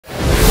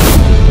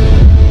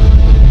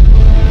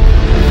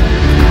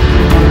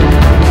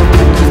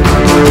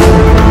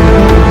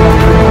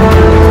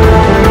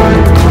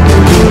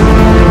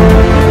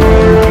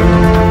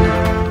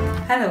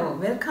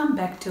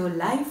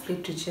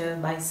literature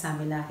by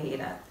Samila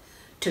Herath.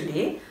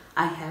 Today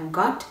I have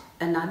got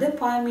another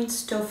poem in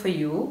store for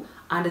you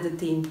under the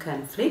theme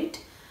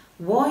Conflict.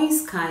 War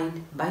is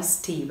Kind by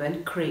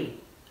Stephen Crane.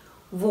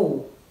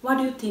 War. What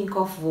do you think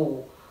of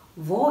war?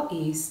 War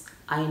is,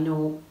 I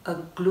know, a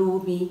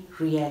gloomy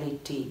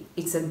reality.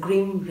 It's a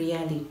grim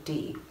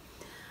reality.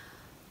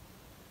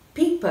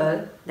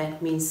 People,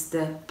 that means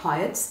the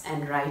poets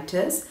and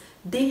writers,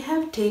 they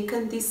have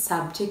taken this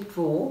subject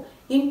war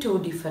into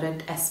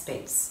different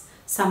aspects.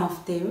 Some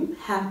of them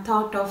have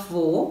thought of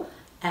war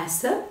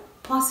as a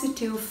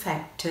positive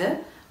factor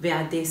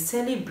where they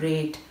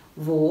celebrate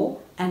war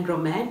and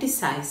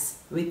romanticize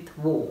with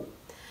war.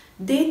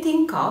 They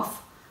think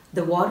of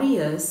the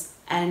warriors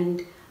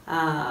and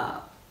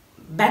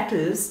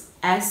battles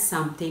as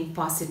something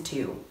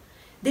positive.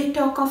 They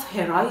talk of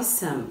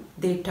heroism,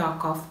 they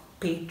talk of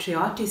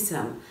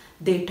patriotism,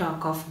 they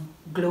talk of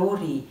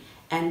glory,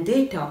 and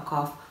they talk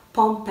of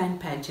pomp and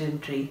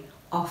pageantry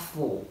of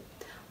war.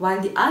 While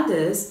the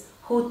others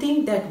who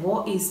think that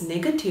war is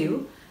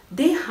negative,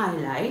 they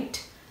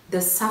highlight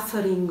the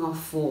suffering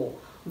of war,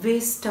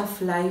 waste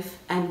of life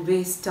and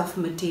waste of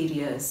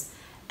materials,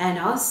 and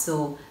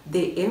also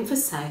they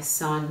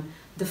emphasize on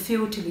the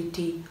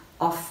futility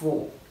of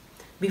war.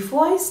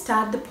 Before I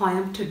start the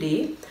poem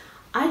today,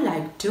 I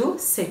like to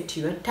set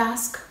you a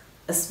task,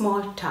 a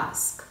small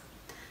task.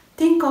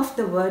 Think of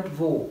the word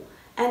war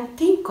and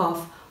think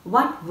of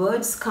what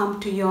words come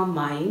to your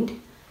mind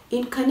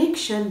in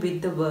connection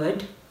with the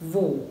word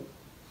war.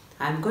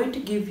 I'm going to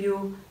give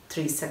you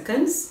 3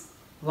 seconds.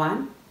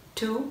 1,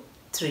 2,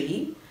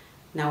 3.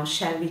 Now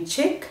shall we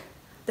check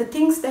the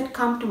things that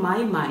come to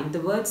my mind, the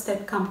words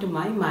that come to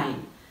my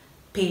mind?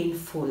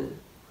 Painful,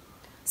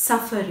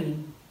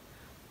 suffering,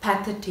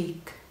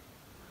 pathetic,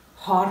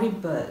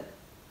 horrible,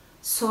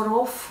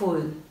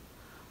 sorrowful,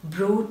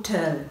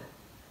 brutal,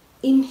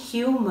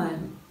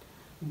 inhuman,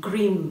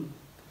 grim,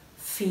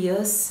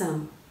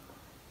 fearsome,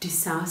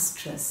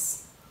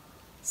 disastrous.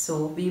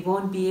 So we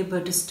won't be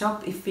able to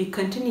stop if we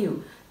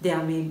continue.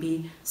 There may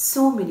be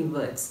so many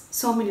words.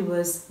 So many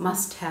words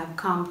must have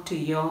come to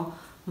your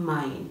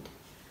mind.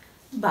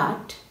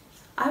 But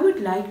I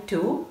would like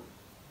to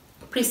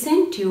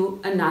present you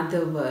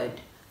another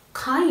word.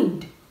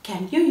 Kind.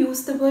 Can you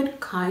use the word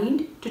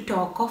kind to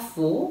talk of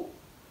war?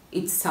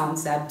 It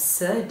sounds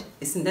absurd,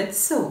 isn't that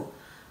so?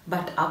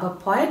 But our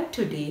poet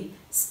today,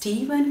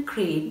 Stephen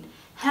Crane,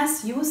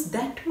 has used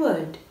that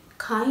word,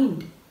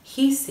 kind.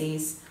 He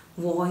says,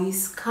 war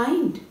is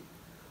kind.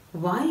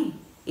 Why?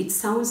 It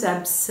sounds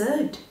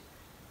absurd,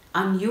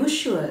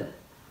 unusual.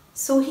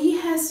 So he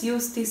has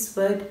used this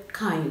word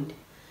kind.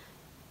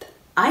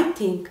 I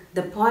think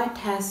the poet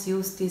has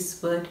used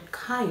this word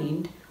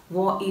kind,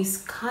 war is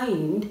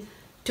kind,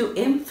 to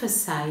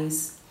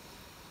emphasize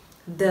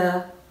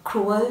the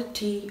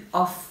cruelty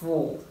of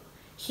war.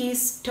 He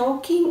is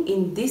talking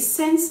in this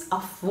sense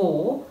of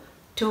war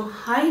to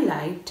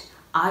highlight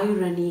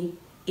irony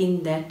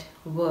in that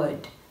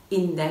word,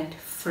 in that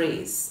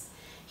phrase.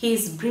 He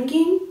is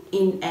bringing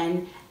in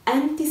an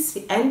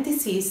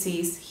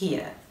antithesis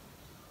here.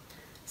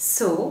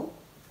 So,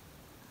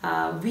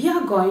 we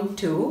are going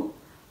to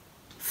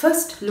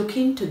first look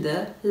into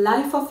the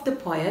life of the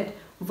poet,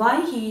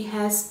 why he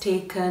has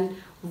taken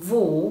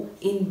war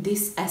in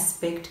this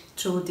aspect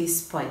through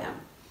this poem.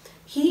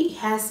 He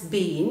has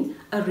been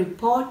a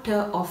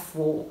reporter of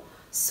war,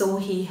 so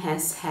he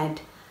has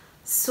had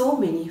so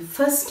many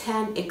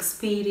first-hand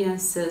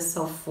experiences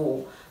of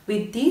war.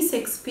 With these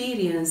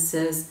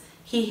experiences,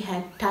 he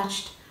had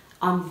touched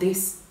on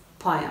this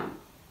poem.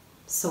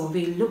 So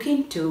we'll look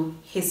into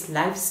his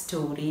life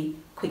story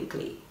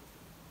quickly.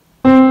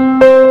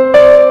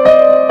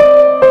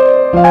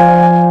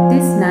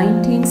 This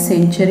 19th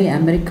century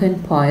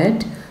American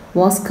poet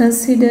was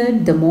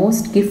considered the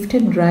most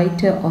gifted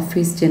writer of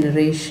his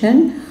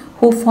generation,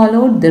 who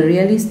followed the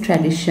realist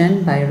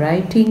tradition by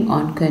writing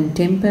on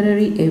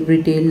contemporary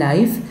everyday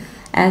life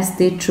as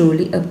they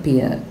truly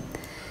appear.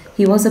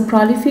 He was a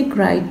prolific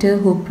writer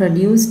who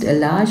produced a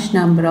large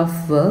number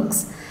of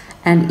works,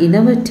 and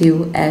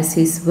innovative as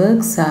his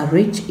works are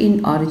rich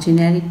in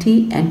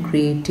originality and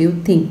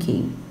creative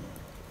thinking.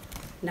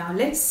 Now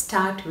let's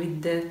start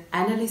with the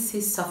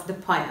analysis of the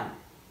poem.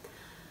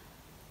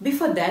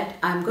 Before that,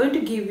 I'm going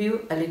to give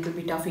you a little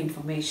bit of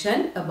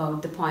information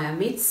about the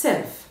poem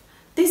itself.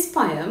 This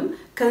poem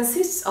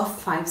consists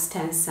of 5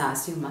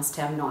 stanzas, you must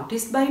have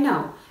noticed by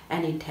now,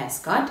 and it has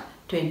got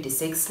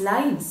 26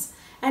 lines,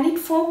 and it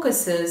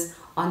focuses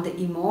on the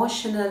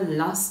emotional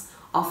loss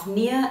of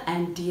near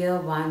and dear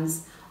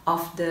ones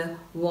of the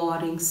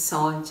warring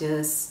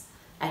soldiers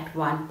at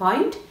one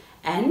point,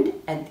 and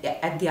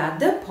at the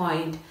other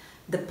point,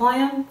 the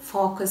poem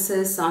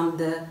focuses on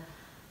the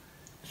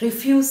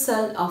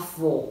refusal of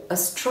war.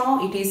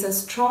 It is a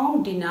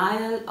strong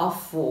denial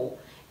of war.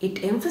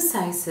 It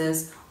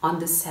emphasizes on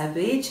the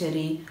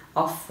savagery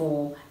of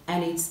war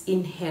and its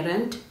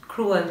inherent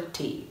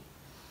cruelty.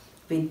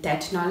 With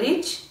that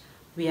knowledge,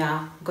 we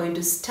are going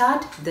to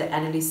start the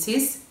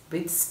analysis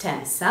with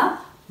stanza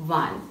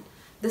 1.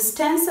 The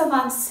stanza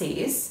 1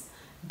 says,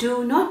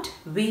 Do not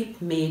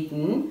weep,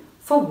 maiden,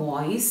 for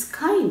woe is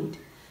kind,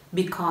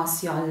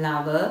 because your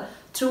lover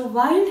threw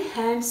wild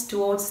hands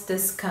towards the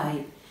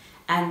sky,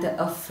 and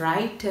the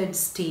affrighted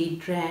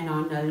steed ran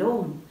on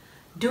alone.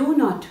 Do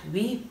not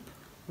weep,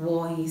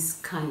 woe is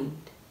kind.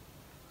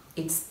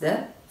 It's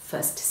the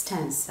first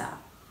stanza.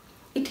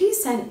 It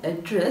is an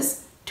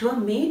address to a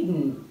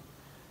maiden,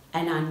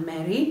 an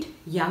unmarried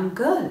young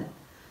girl.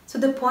 So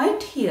the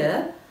poet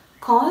here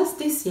calls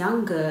this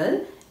young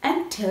girl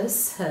and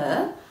tells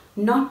her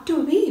not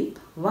to weep.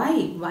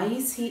 Why? Why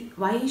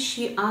is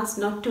she asked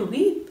not to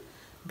weep?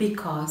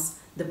 Because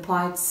the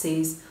poet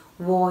says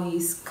woe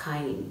is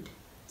kind.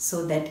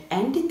 So that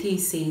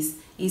antithesis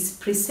is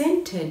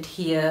presented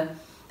here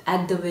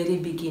at the very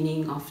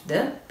beginning of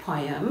the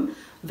poem,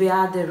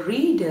 where the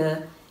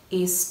reader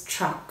is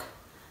struck,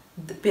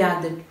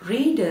 where the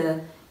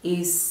reader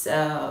is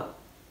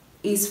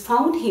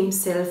found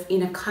himself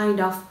in a kind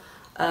of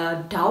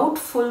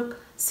doubtful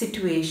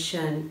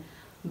situation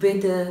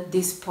whether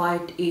this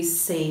poet is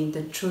saying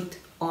the truth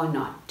or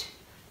not.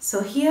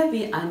 So here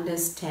we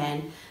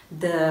understand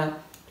the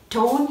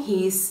tone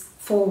he is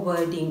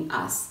forwarding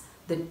us.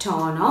 The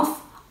tone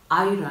of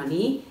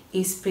irony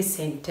is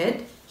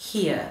presented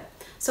here.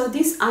 So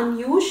this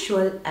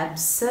unusual,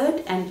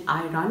 absurd and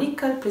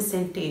ironical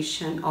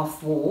presentation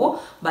of woe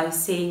by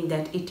saying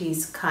that it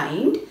is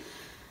kind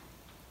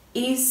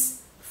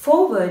is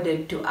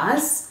forwarded to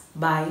us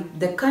by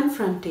the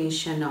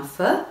confrontation of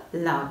a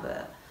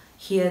lover.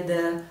 Here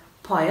the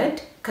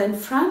poet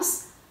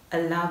confronts a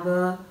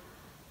lover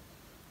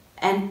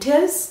and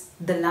tells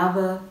the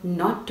lover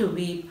not to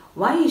weep.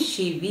 Why is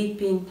she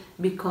weeping?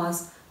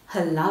 Because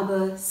her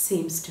lover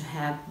seems to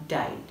have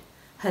died.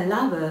 Her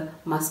lover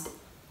must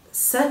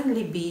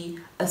certainly be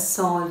a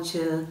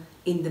soldier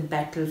in the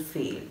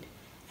battlefield,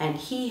 and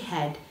he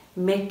had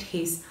met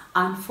his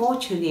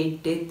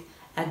unfortunate death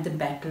at the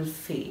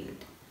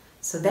battlefield.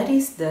 So that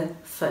is the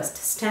first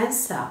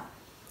stanza.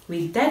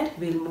 With that,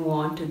 we'll move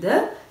on to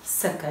the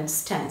second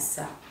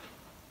stanza.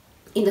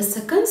 In the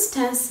second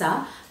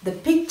stanza, the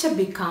picture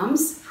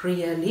becomes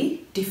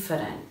really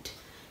different.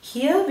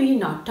 Here we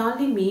not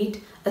only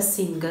meet a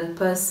single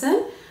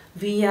person,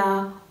 we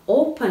are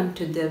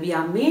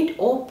made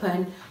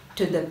open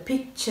to the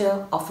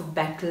picture of a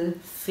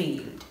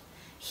battlefield.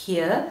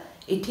 Here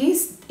it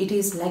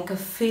is like a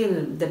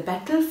film. The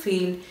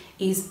battlefield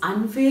is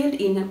unveiled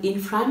in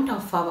front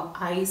of our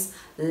eyes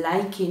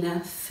like in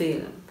a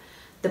film.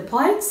 The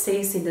poet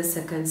says in the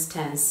second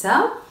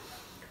stanza,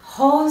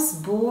 hoarse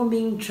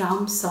booming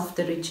drums of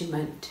the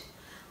regiment,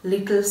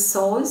 little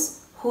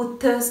souls who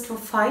thirst for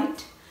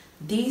fight,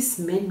 these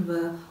men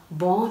were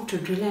born to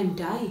drill and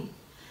die.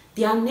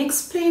 The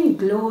unexplained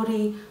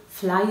glory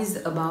flies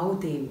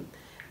above them.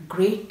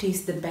 Great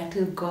is the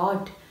battle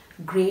god,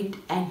 great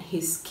and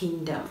his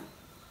kingdom.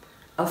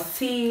 A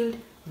field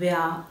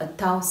where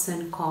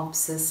 1,000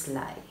 corpses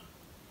lie.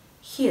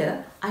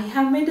 Here I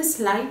have made a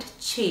slight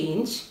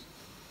change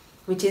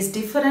which is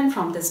different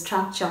from the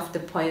structure of the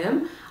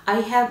poem.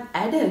 I have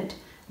added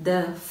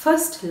the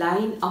first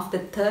line of the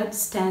third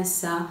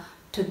stanza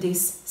to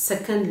this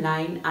second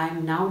line I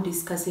am now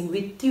discussing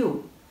with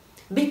you,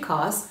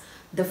 because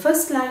the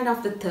first line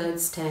of the third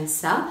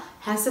stanza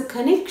has a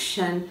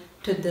connection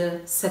to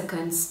the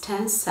second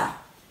stanza,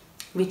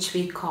 which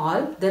we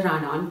call the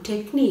run-on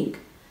technique.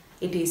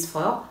 It is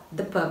for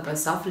the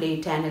purpose of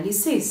late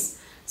analysis.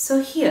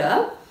 So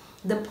here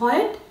the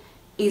poet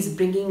is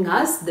bringing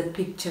us the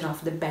picture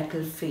of the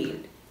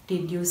battlefield.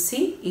 Did you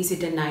see? Is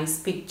it a nice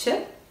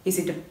picture? Is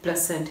it a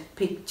pleasant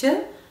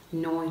picture?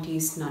 No, it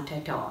is not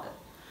at all.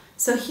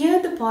 So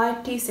here the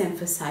poet is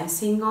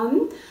emphasizing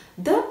on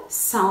the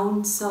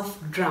sounds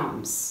of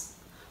drums.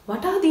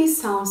 What are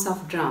these sounds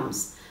of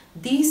drums?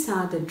 These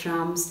are the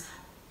drums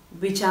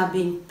which are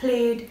being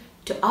played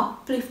to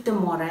uplift the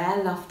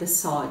morale of the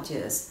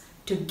soldiers,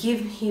 to give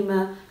him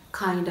a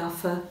kind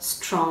of a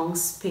strong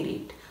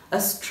spirit,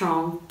 a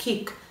strong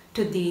kick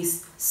to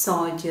these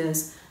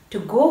soldiers to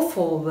go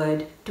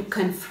forward to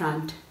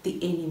confront the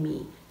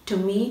enemy, to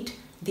meet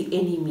the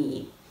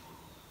enemy.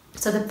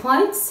 So the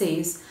poet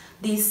says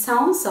these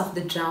sounds of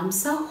the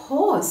drums are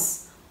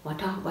hoarse.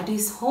 What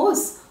is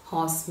hoarse?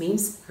 Hoarse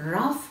means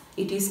rough.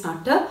 It is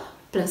not a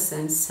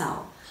pleasant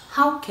sound.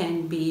 How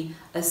can be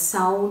a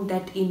sound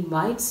that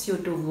invites you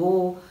to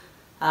woe?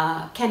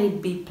 Can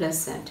it be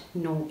pleasant?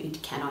 No,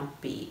 it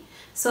cannot be.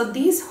 So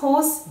these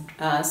hoarse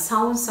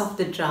sounds of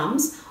the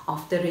drums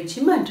of the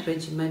regiment.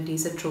 Regiment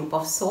is a troop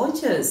of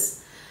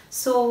soldiers.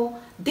 So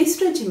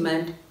this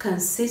regiment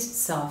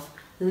consists of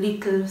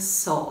little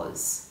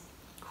souls.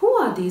 Who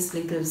are these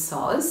little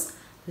souls?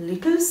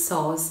 Little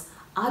souls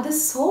are the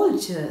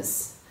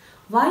soldiers.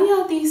 Why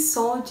are these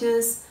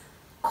soldiers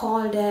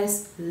called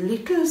as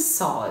little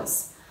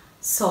souls?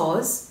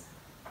 Souls,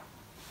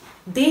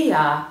 they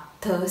are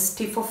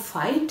thirsty for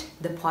fight,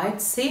 the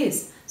poet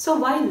says. So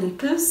why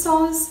little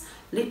souls?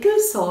 Little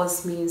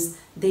souls means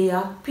they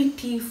are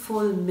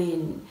pitiful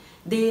men.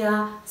 They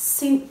are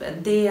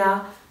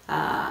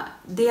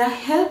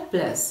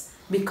helpless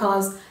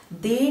because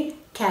they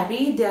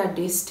carry their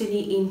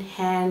destiny in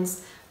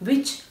hands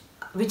which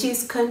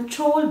is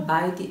controlled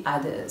by the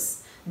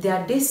others.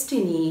 Their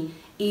destiny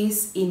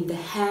is in the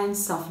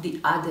hands of the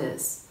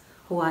others.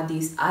 Who are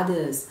these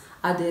others?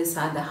 Others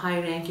are the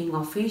high-ranking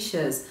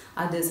officials.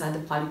 Others are the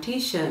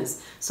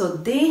politicians. So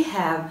they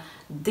have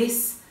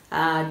this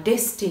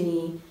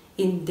destiny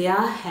in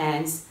their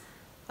hands,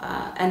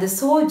 and the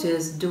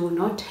soldiers do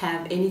not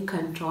have any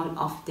control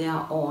of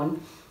their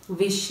own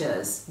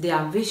wishes.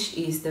 Their wish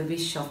is the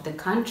wish of the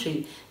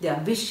country.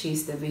 Their wish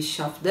is the wish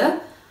of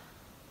the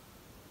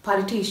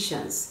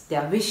politicians.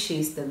 Their wish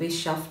is the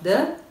wish of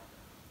the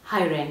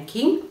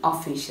high-ranking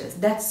officials.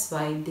 That's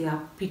why they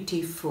are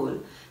pitiful.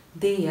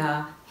 They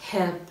are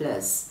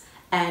helpless.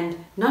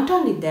 And not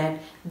only that,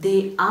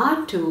 they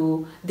are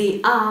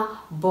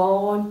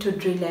born to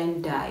drill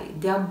and die.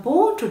 They are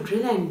born to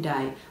drill and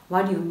die.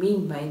 What do you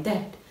mean by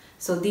that?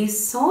 So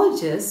these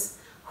soldiers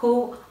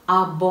who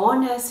are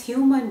born as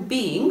human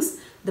beings,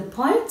 the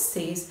poet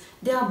says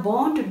they are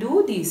born to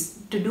do this.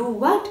 To do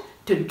what?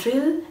 To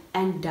drill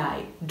and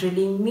die.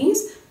 Drilling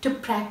means to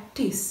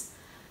practice.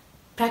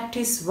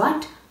 Practice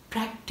what?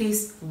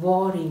 Practice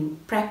warring,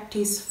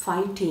 practice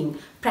fighting,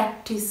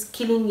 practice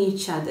killing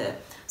each other.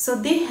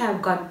 So they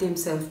have got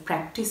themselves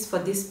practice for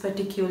this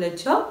particular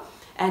job,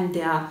 and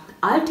their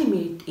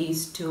ultimate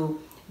is to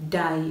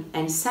die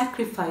and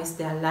sacrifice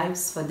their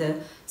lives for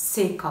the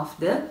sake of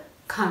the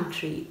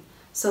country.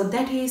 So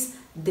that is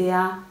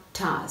their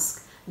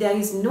task. There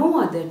is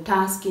no other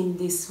task in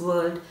this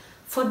world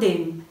for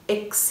them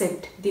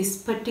except this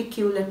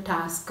particular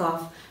task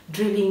of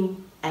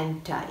drilling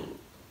and dying.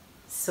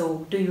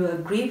 So do you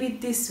agree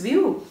with this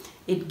view?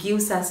 It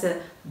gives us a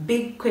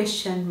big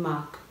question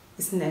mark,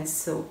 isn't that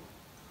so?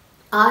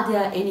 Are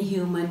there any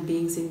human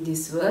beings in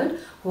this world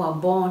who are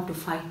born to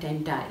fight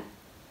and die?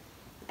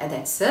 And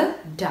that's a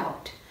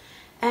doubt.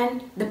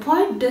 And the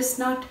poet does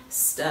not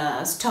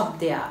stop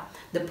there.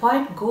 The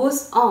poet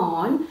goes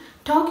on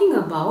talking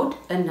about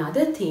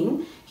another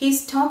thing.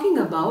 He's talking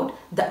about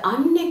the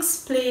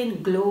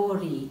unexplained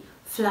glory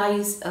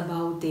flies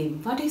above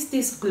them. What is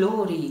this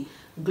glory?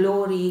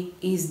 Glory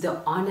is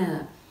the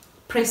honor,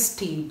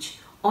 prestige,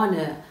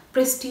 honor.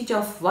 Prestige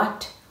of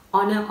what?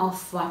 Honor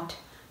of what?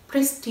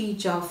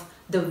 Prestige of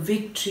the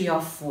victory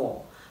of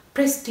war.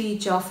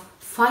 Prestige of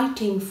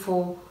fighting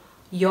for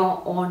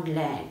your own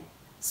land.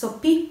 So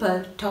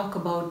people talk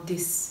about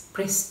this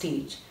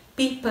prestige.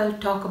 People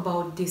talk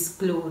about this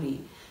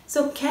glory.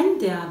 So can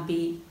there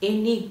be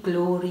any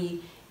glory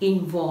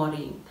in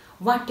warring,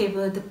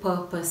 whatever the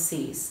purpose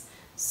is?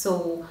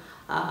 So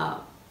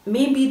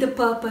maybe the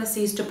purpose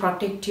is to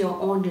protect your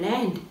own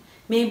land.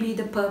 Maybe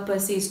the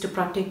purpose is to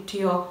protect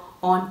your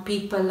own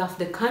people of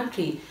the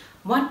country.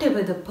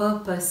 Whatever the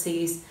purpose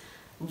is,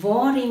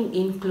 warring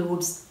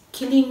includes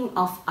killing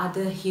of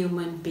other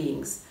human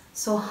beings.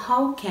 So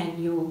how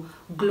can you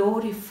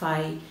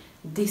glorify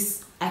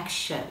this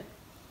action?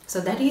 So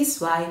that is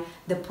why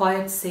the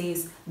poet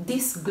says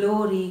this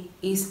glory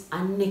is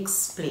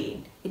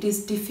unexplained. It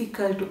is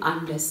difficult to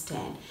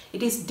understand.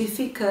 It is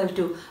difficult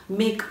to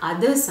make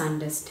others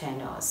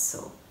understand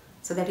also.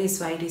 So that is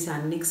why it is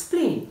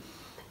unexplained.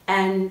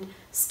 And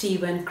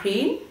Stephen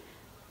Crane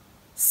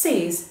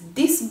says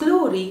this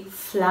glory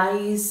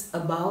flies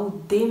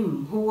above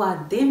them. Who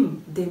are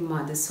them? Them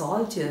are the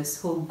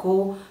soldiers who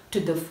go to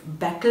the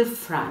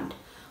battlefront,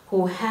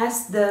 who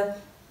has the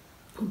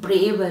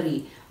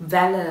bravery,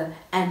 valor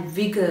and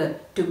vigor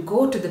to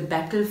go to the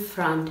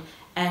battlefront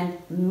and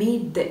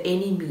meet the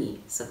enemy.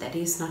 So that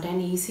is not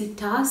an easy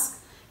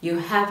task. You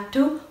have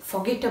to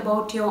forget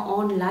about your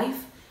own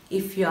life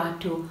if you are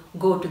to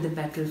go to the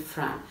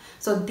battlefront.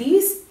 So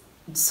these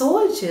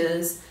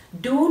soldiers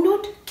do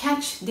not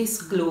catch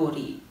this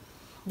glory.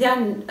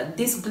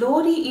 This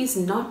glory is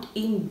not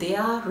in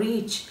their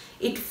reach.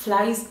 It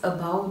flies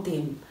above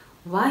them.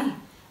 Why?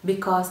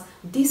 Because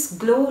this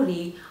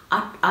glory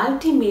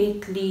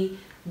ultimately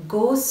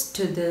goes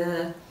to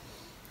the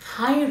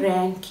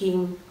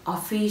high-ranking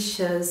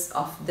officials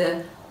of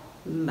the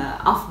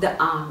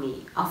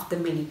army, of the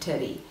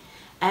military,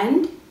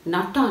 and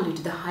not only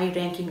to the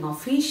high-ranking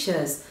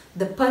officials,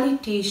 the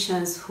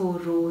politicians who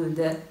rule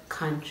the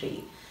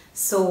country.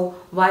 So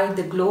while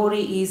the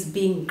glory is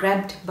being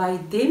grabbed by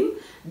them,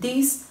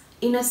 these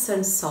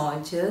innocent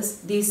soldiers,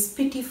 these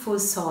pitiful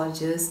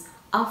soldiers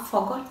are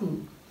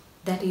forgotten.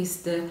 That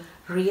is the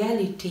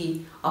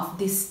reality of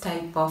this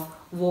type of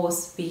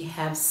wars we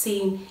have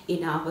seen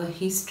in our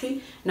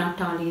history, not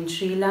only in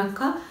Sri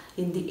Lanka,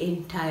 in the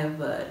entire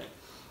world.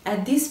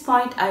 At this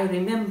point, I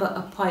remember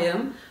a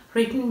poem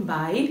written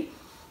by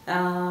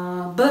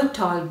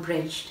Bertolt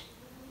Brecht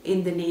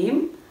in the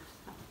name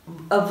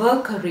A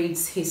Worker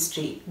Reads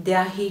History.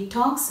 There he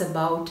talks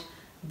about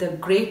the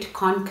great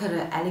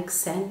conqueror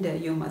Alexander.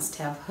 You must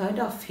have heard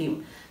of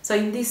him. So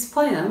in this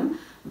poem,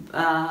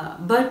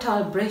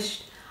 Bertolt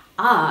Brecht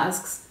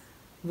asks,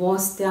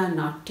 was there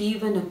not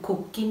even a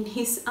cook in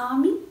his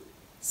army?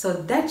 So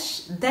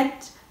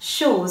that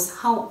shows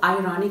how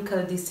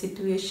ironical this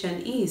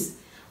situation is.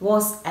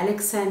 Was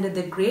Alexander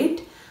the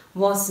Great,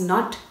 was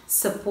not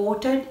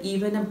supported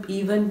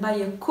even by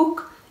a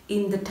cook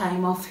in the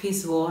time of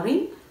his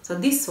warring? So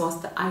this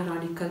was the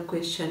ironical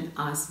question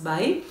asked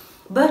by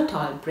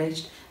Bertolt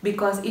Brecht,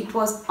 because it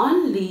was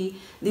only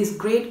this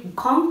great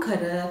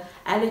conqueror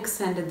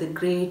Alexander the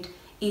Great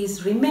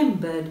is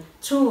remembered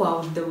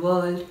throughout the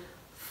world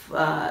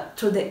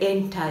through the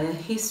entire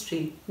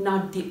history,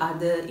 not the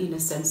other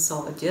innocent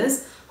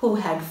soldiers who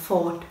had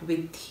fought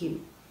with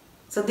him.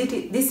 So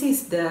this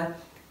is the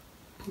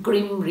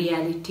grim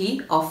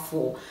reality of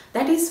war.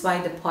 That is why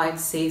the poet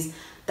says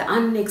the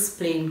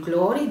unexplained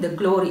glory, the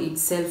glory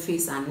itself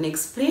is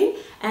unexplained,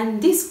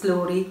 and this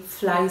glory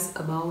flies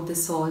above the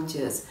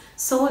soldiers.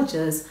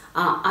 Soldiers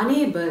are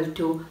unable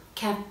to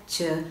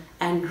capture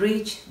and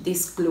reach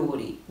this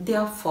glory. They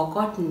are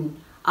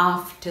forgotten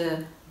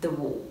after the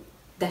war.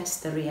 That's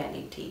the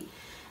reality.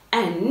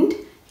 And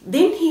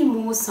then he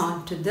moves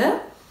on to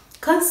the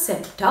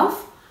concept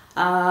of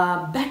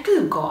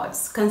battle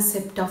gods,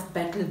 concept of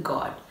battle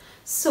god.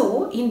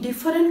 So in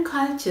different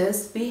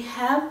cultures we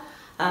have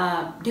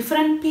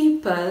different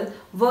people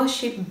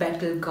worship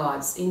battle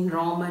gods. In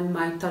Roman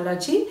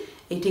mythology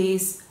it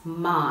is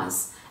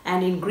Mars,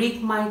 and in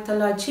Greek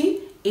mythology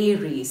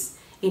Ares.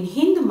 In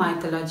Hindu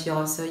mythology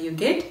also you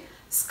get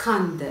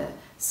Skanda.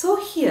 So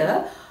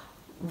here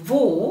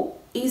war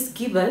is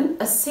given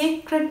a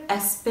sacred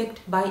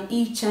aspect by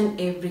each and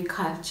every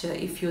culture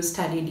if you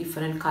study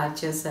different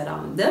cultures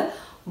around the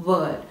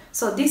world.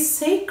 So this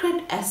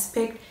sacred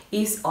aspect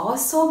is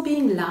also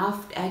being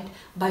laughed at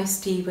by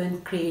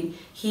Stephen Crane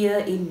here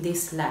in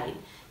this line.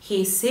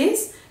 He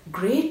says,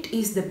 great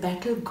is the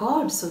battle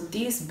god. So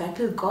these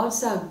battle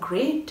gods are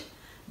great.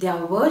 They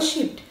are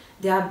worshipped.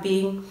 They are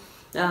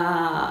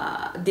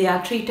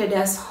treated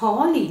as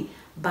holy.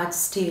 But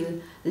still,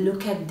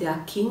 look at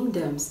their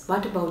kingdoms.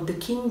 What about the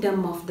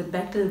kingdom of the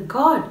battle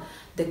god?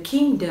 The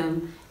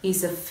kingdom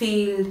is a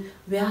field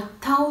where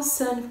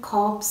 1,000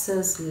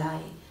 corpses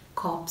lie.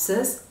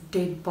 Corpses,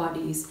 dead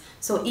bodies.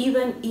 So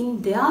even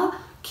in their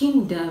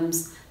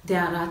kingdoms,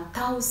 there are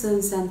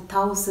thousands and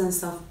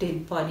thousands of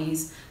dead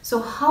bodies. So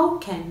how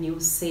can you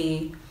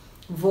say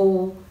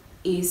war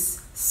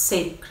is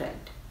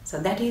sacred? So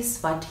that is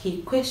what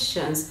he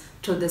questions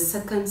to the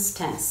second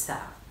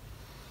stanza.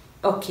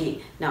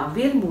 Okay, now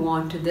we'll move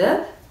on to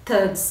the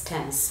third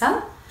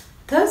stanza.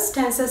 Third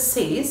stanza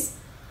says,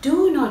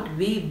 do not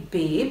weep,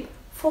 babe,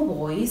 for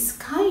war is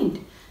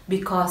kind,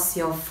 because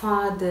your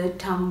father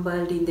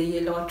tumbled in the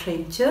yellow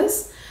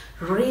trenches,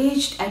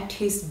 raged at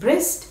his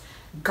breast,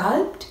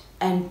 gulped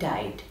and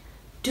died.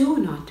 Do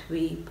not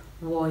weep,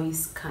 war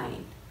is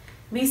kind.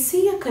 We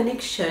see a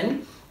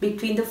connection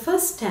between the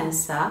first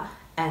stanza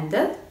and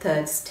the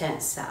third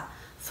stanza.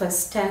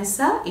 First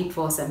stanza, it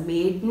was a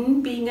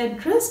maiden being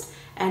addressed,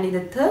 and in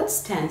the third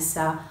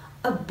stanza,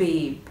 a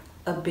babe,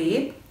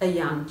 a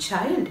young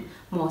child,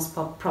 most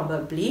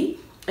probably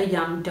a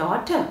young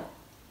daughter.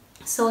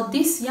 So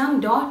this young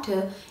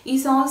daughter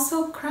is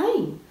also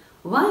crying.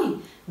 Why?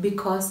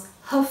 Because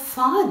her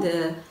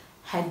father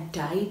had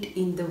died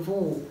in the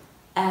war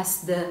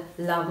as the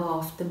lover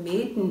of the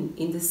maiden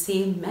in the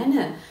same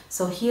manner.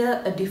 So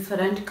here a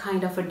different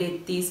kind of a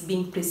death is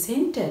being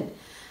presented.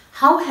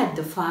 How had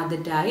the father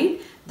died?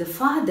 The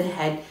father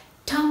had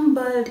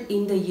tumbled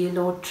in the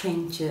yellow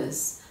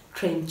trenches.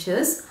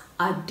 Trenches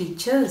are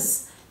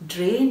ditches,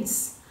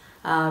 drains,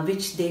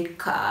 which they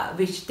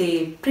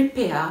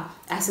prepare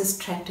as a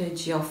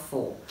strategy of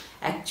war.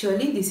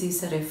 Actually, this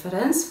is a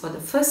reference for the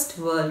First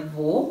World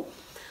War.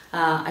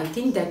 I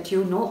think that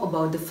you know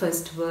about the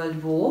First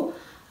World War,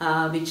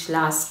 which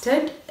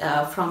lasted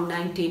from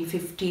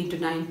 1915 to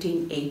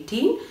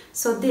 1918.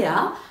 So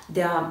their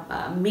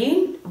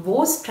main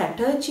war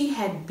strategy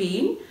had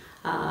been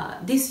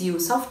this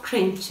use of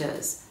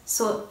trenches.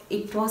 So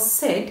it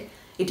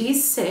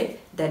is said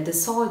that the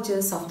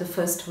soldiers of the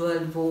First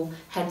World War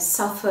had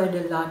suffered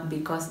a lot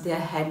because there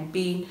had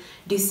been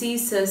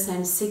diseases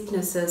and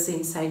sicknesses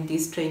inside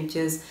these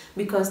trenches,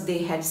 because they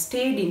had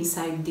stayed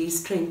inside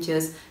these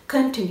trenches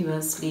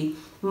continuously,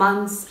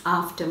 months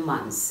after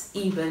months,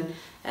 even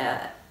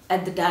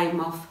at the time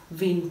of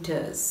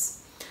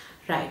winters.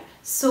 Right.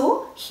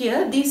 So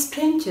here these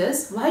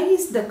trenches, why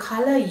is the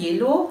color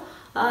yellow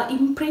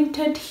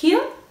imprinted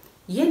here?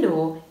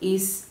 Yellow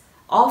is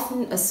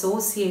often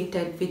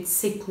associated with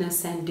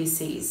sickness and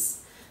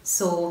disease.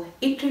 So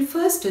it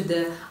refers to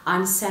the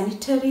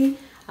unsanitary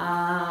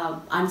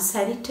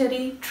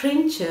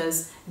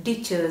trenches,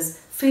 ditches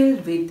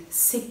filled with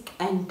sick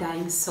and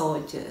dying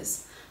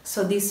soldiers.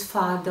 So this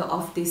father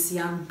of this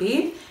young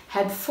babe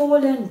had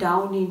fallen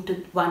down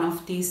into one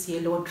of these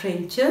yellow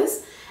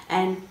trenches,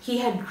 and he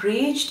had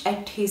raged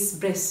at his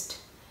breast.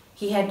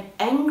 He had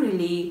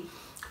angrily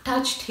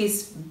touched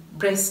his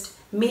breast,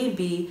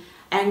 maybe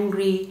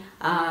angry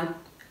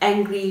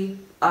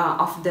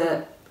of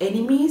the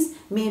enemies,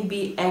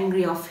 maybe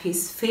angry of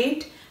his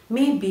fate,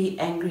 maybe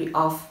angry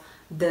of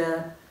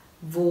the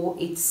war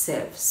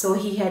itself. So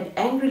he had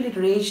angrily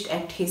raged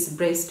at his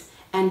breast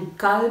and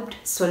gulped,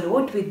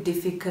 swallowed with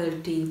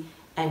difficulty,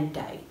 and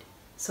died.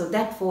 So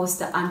that was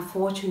the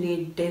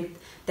unfortunate death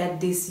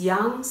that this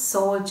young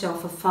soldier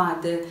of a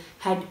father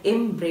had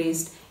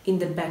embraced in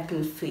the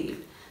battlefield.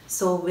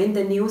 So when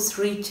the news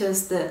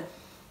reaches the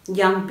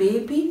young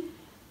baby,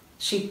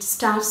 she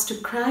starts to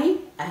cry,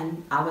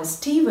 and our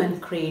Stephen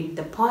Crane,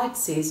 the poet,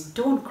 says,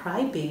 "Don't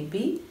cry,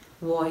 baby,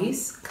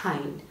 voice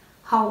kind."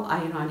 How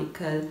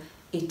ironical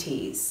it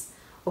is.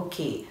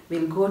 Okay,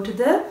 we'll go to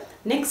the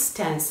next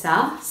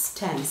stanza,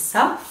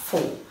 stanza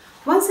 4.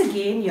 Once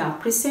again, you are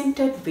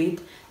presented with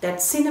that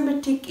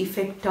cinematic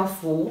effect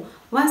of war,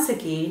 once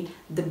again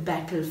the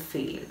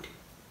battlefield.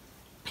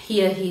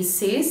 Here he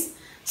says,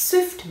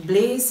 "Swift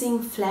blazing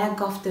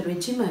flag of the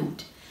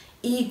regiment,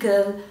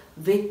 eagle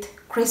with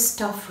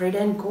crest of red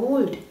and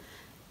gold.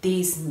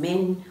 These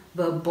men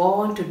were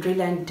born to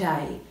drill and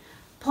die.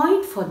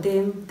 Point for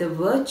them the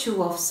virtue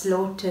of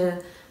slaughter,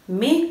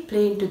 make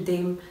plain to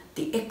them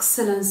the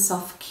excellence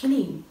of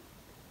killing."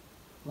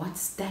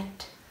 What's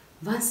that?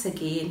 Once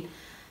again,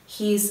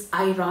 he is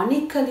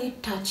ironically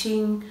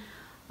touching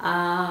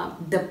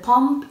the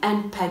pomp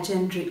and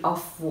pageantry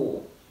of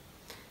war.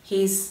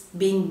 He is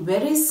being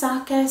very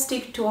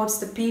sarcastic towards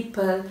the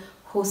people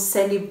who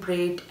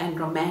celebrate and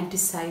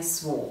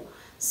romanticize war.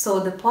 So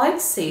the poet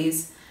says,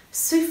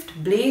 "Swift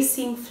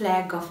blazing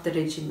flag of the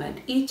regiment."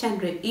 Each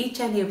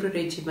and every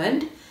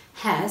regiment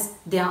has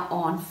their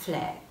own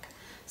flag.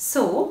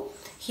 So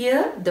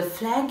here the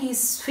flag is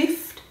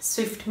swift.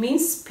 Swift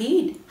means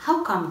speed. How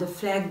come the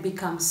flag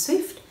becomes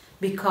swift?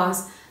 Because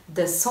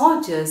the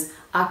soldiers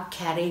are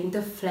carrying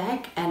the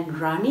flag and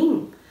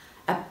running,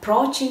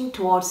 approaching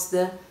towards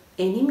the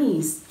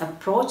enemies,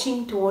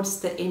 approaching towards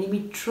the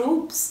enemy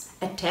troops,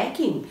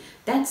 attacking.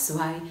 That's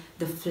why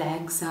the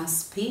flags are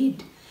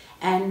speed.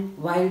 And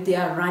while they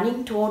are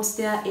running towards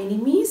their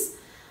enemies,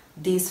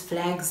 these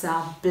flags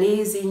are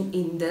blazing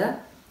in the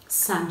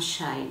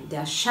sunshine. They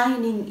are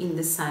shining in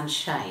the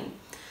sunshine.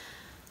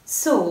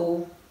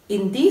 So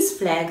in these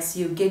flags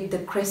you get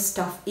the crest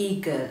of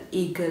eagle.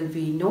 Eagle,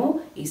 we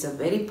know, is a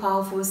very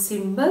powerful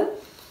symbol.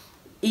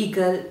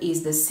 Eagle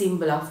is the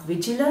symbol of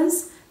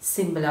vigilance,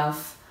 symbol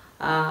of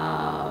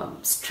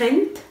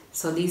strength.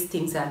 So these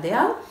things are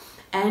there,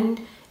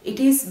 and it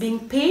is being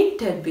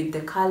painted with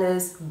the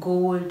colors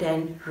gold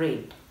and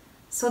red.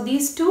 So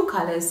these two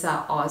colors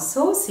are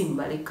also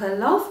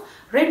symbolical of,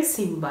 red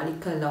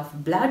symbolical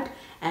of blood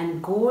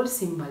and gold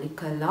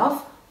symbolical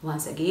of,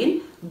 once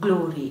again,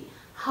 glory.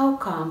 How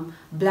come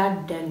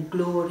blood and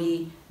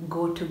glory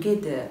go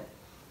together?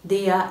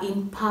 They are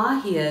in par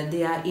here,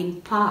 they are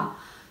in par.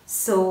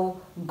 So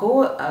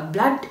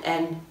blood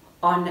and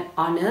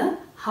honor,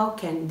 how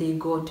can they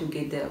go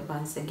together?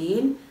 Once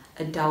again,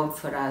 a doubt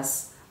for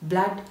us.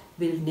 Blood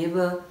will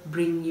never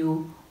bring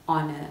you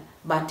honor.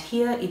 But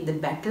here in the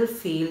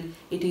battlefield,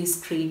 it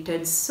is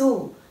treated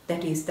so.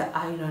 That is the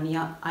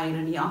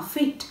irony of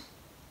it.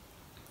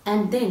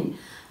 And then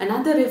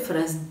another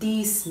reference,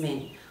 these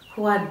men.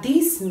 Who are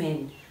these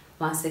men?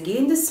 Once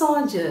again the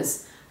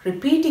soldiers,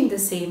 repeating the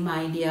same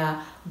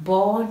idea,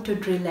 born to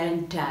drill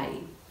and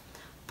die.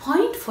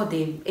 Point for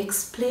them,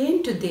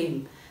 explain to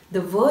them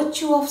the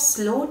virtue of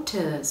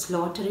slaughter.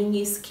 Slaughtering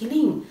is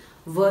killing.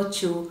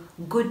 Virtue,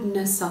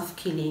 goodness of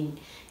killing.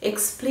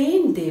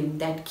 Explain them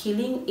that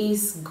killing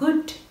is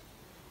good,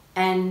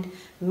 and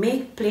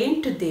make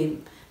plain to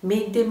them,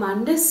 make them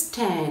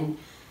understand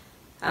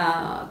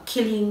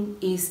killing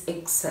is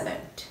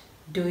excellent.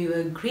 Do you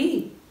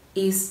agree?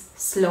 Is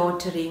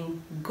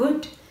slaughtering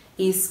good?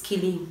 Is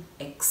killing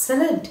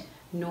excellent?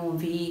 No,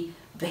 we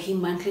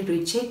vehemently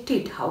reject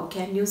it. How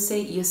can you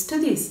say yes to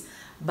this?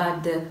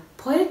 But the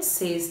poet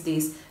says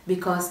this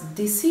because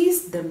this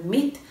is the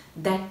myth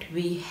that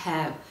we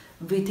have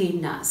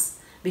within us.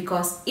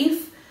 Because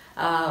if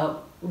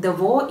the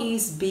war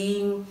is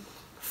being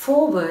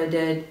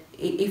forwarded,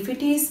 if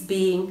it is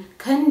being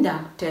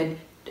conducted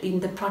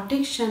in the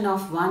protection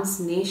of one's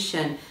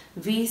nation,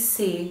 we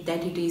say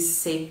that it is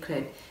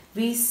sacred.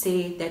 We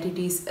say that it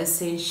is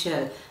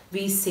essential.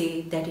 We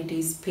say that it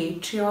is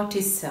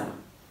patriotism.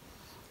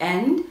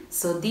 And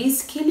so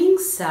these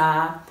killings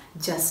are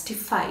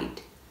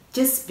justified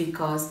just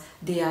because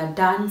they are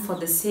done for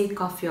the sake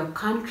of your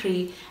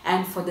country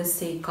and for the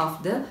sake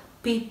of the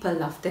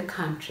people of the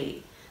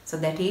country. So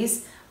that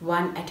is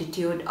one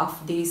attitude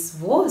of these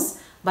wars.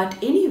 But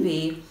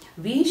anyway,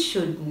 we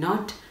should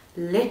not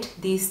let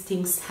these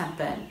things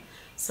happen.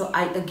 So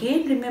I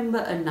again remember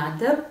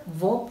another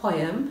war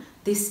poem,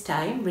 this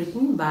time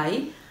written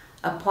by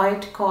a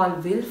poet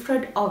called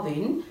Wilfred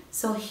Owen.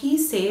 So he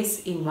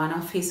says in one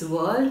of his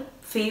world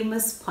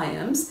famous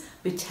poems,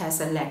 which has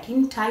a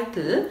Latin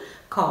title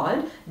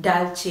called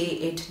Dulce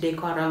et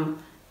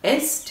Decorum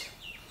Est,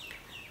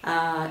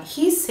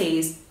 he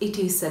says it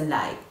is a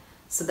lie.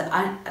 So the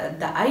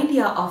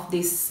idea of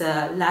this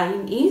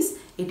line is,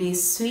 it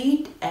is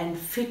sweet and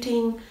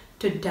fitting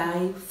to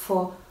die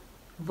for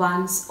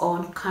one's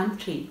own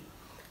country.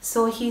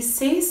 So he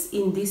says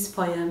in this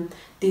poem,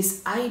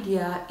 this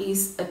idea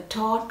is a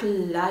total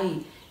lie.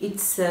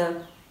 It's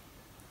a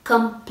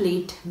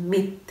complete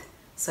myth.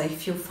 So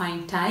if you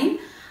find time,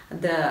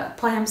 the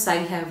poems I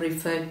have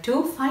referred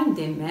to, find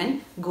them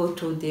and go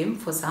through them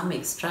for some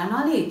extra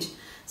knowledge.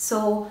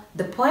 So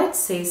the poet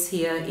says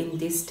here in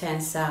this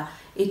stanza,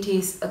 it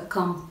is a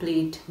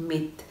complete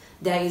myth.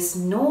 There is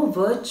no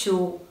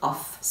virtue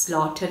of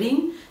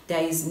slaughtering.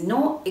 There is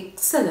no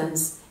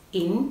excellence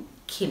in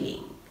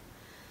killing.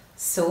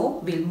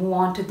 So we'll move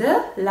on to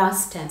the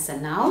last stanza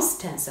now,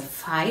 stanza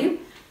 5.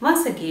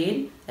 Once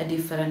again, a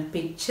different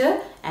picture.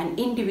 An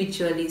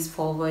individual is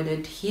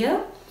forwarded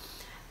here.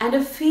 And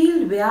a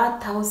field where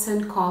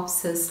 1,000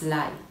 corpses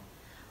lie.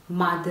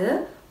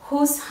 Mother,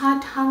 whose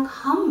heart hung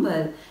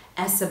humble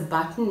as a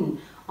button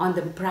on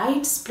the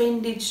bright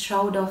splendid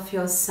shroud of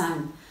your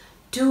son,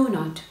 do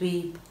not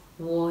weep,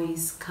 woe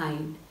is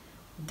kind.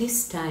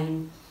 This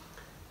time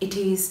it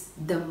is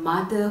the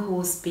mother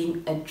who's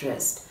being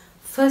addressed.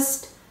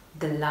 First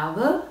the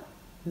lover,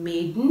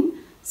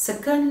 maiden,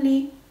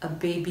 secondly a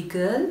baby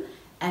girl,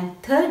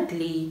 and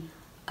thirdly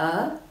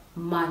a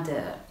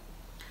mother.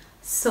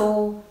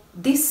 So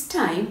this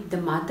time the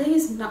mother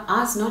is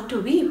asked not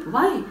to weep.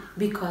 Why?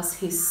 Because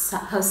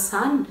her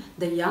son,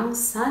 the young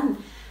son,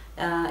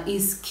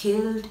 is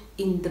killed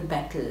in the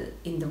battle,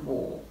 in the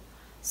war.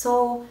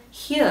 So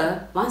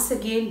here once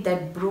again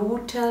that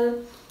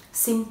brutal,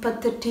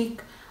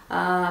 sympathetic,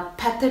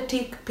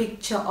 pathetic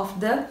picture of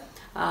the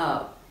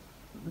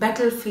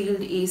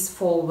battlefield is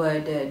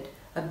forwarded.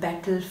 A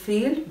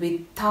battlefield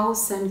with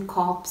 1,000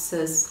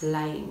 corpses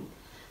lying.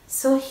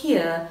 So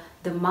here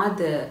the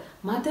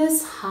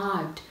mother's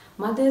heart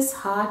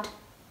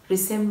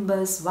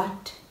resembles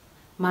what?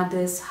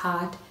 Mother's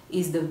heart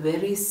is the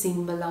very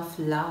symbol of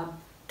love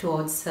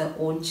towards her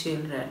own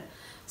children.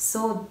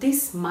 So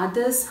this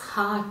mother's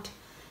heart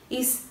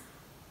is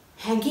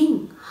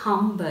hung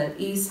humble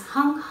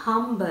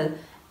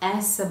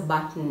as a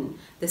button.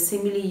 The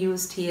simile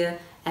used here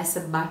as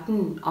a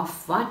button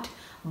of what?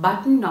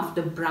 Button of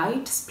the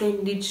bright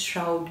splendid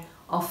shroud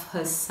of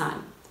her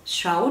son.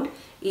 Shroud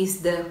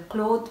is the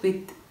cloth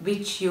with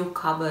which you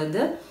cover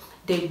the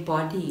dead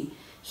body.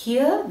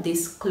 Here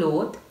this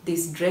cloth,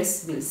 this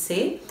dress will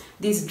say,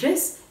 this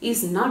dress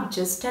is not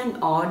just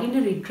an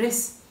ordinary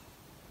dress.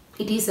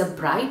 It is a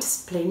bright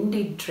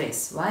splendid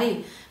dress.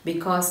 Why?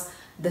 Because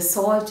the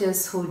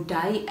soldiers who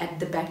die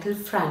at the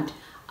battlefront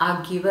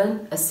are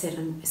given a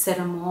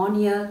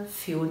ceremonial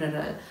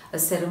funeral, a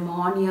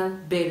ceremonial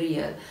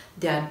burial.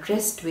 They are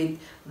dressed with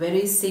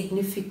very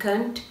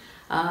significant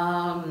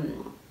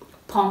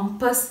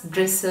pompous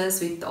dresses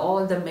with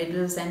all the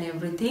medals and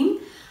everything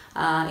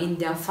in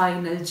their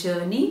final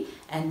journey,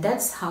 and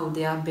that's how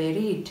they are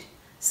buried.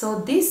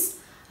 So this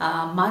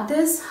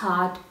mother's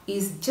heart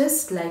is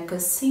just like a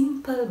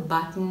simple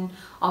button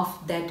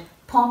of that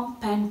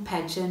pomp and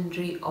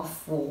pageantry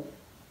of war.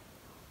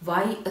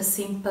 Why a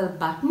simple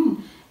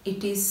button?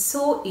 It is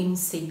so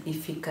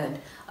insignificant.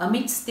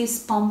 Amidst this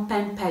pomp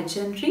and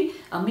pageantry,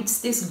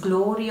 amidst this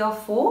glory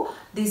of war,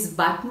 this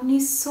button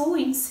is so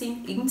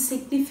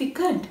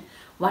insignificant.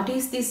 What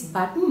is this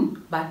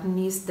button? Button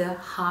is the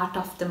heart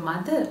of the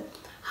mother.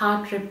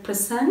 Heart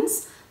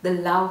represents the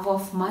love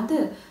of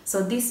mother.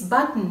 So this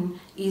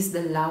button is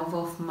the love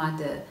of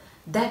mother.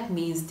 That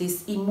means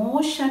this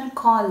emotion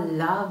called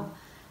love,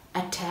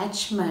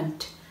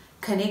 attachment,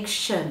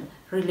 connection,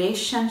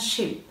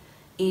 relationship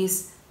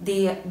is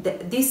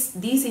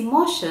these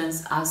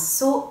emotions are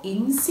so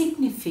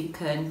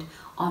insignificant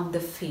on the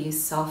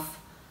face of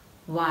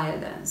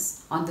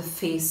violence, on the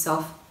face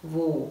of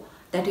war.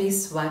 That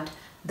is what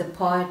the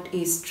poet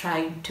is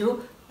trying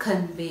to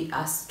convey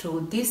us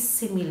through this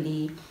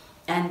simile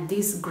and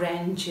this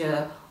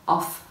grandeur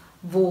of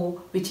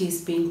war which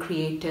is being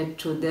created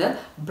through the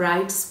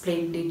bright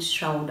splendid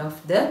shroud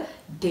of the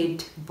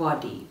dead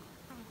body.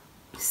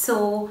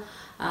 So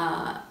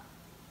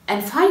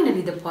and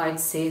finally the poet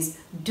says,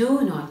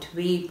 do not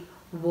weep,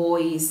 woe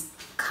is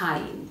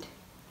kind.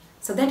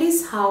 So that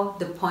is how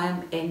the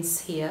poem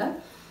ends here.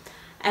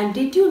 And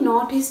did you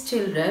notice,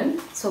 children,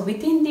 so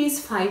within these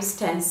 5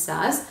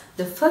 stanzas,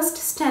 the first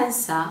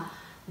stanza,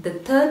 the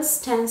third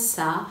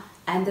stanza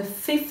and the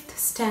 5th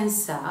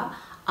stanza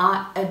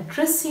are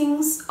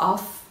addressings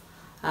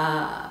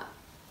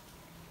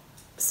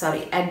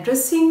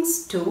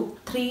to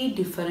 3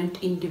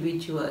 different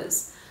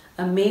individuals,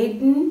 a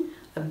maiden,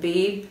 a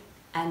babe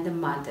and the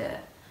mother.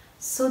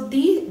 So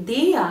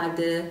they are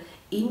the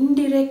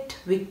indirect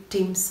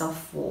victims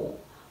of war,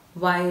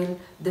 while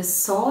the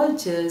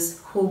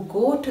soldiers who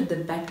go to the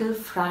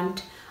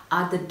battlefront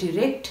are the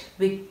direct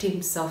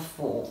victims of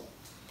war.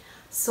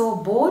 So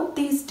both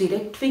these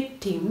direct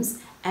victims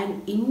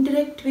and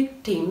indirect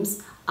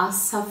victims are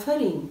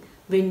suffering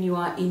when you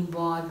are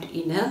involved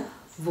in a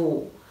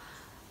war.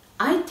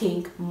 I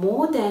think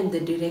more than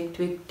the direct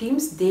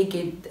victims, they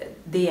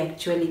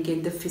actually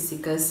get the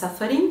physical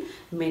suffering,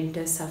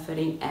 mental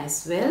suffering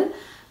as well.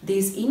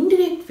 These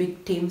indirect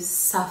victims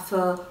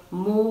suffer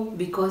more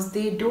because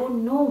they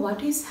don't know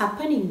what is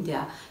happening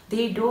there.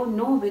 They don't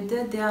know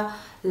whether their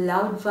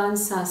loved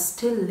ones are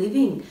still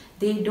living.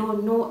 They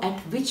don't know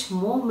at which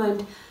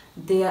moment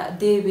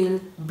they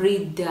will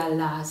breathe their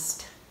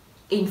last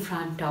in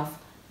front of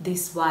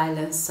this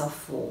violence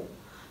of war.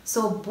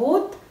 So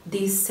both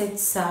these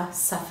sets are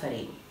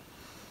suffering.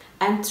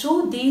 And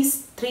through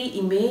these three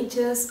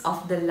images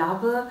of the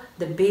lover,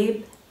 the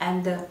babe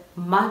and the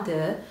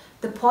mother,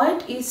 the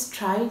poet is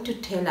trying to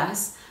tell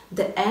us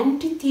the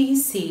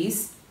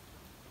antithesis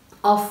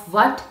of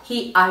what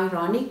he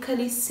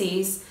ironically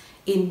says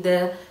in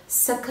the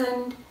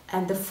second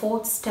and the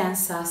fourth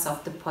stanzas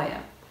of the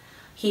poem.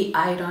 He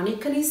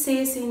ironically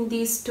says in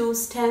these two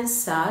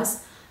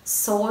stanzas,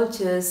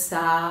 soldiers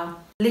are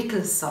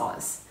little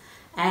souls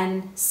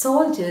and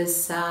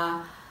soldiers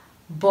are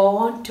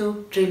born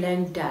to drill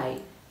and die.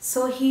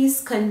 So he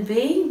is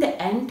conveying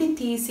the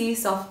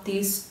antithesis of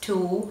these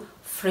two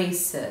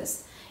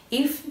phrases.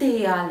 If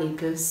they are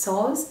little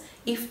souls,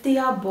 if they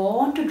are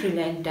born to drill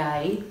and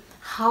die,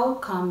 how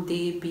come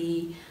they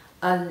be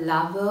a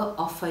lover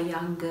of a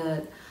young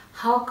girl?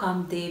 How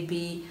come they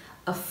be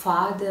a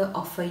father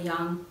of a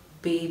young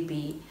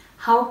baby?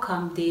 How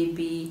come they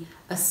be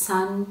a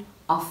son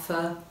of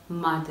a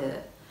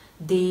mother?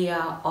 They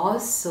are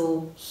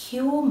also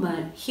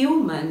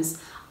humans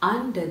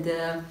under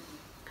the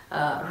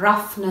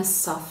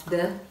roughness of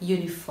the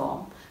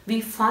uniform.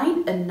 We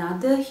find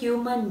another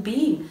human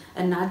being,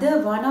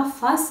 another one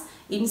of us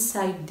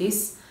inside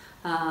this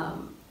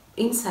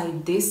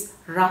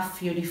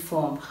rough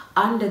uniform,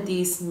 under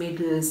these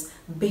medals,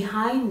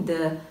 behind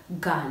the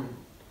gun.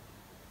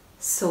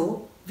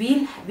 So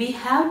we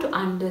have to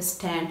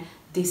understand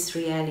this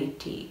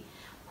reality.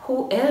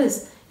 Who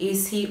else?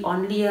 Is he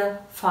only a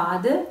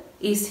father?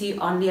 Is he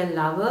only a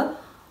lover?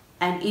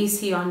 And is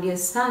he only a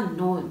son?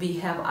 No, we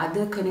have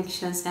other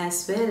connections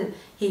as well.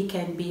 He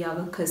can be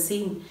our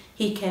cousin.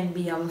 He can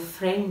be our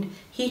friend.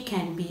 He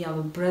can be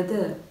our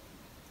brother.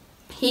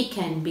 He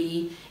can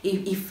be,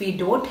 if we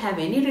don't have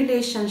any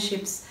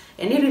relationship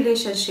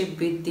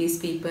with these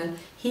people,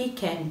 he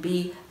can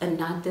be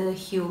another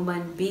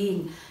human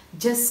being,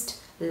 just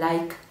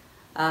like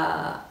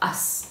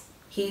us.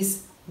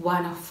 He's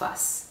one of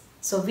us.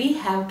 So we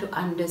have to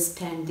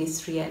understand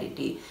this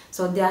reality.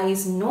 So there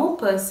is no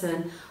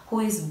person who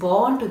is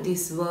born to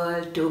this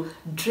world to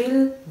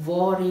drill,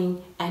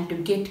 warring and to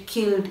get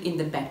killed in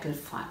the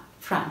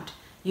battlefront.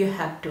 You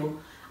have to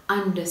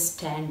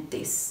understand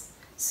this.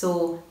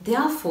 So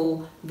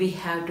therefore we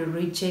have to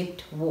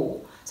reject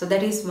war. So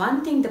that is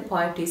one thing the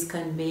poet is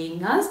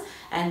conveying us,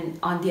 and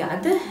on the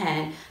other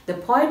hand the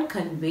poet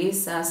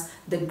conveys us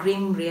the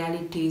grim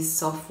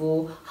realities of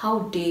war, how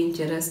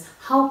dangerous,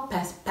 how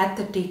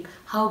pathetic,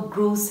 how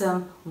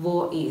gruesome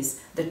war is.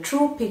 The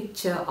true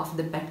picture of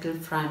the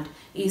battlefront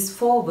is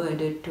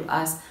forwarded to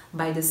us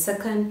by the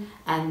second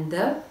and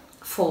the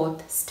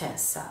fourth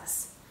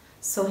stanzas.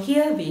 So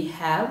here we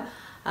have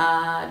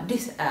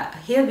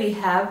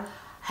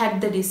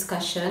had the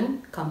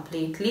discussion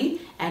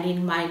completely, and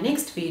in my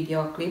next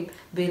video clip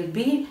we'll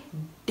be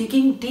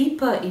digging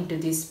deeper into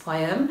this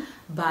poem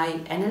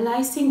by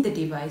analyzing the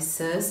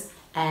devices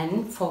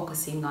and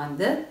focusing on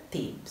the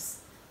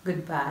themes.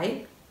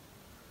 Goodbye.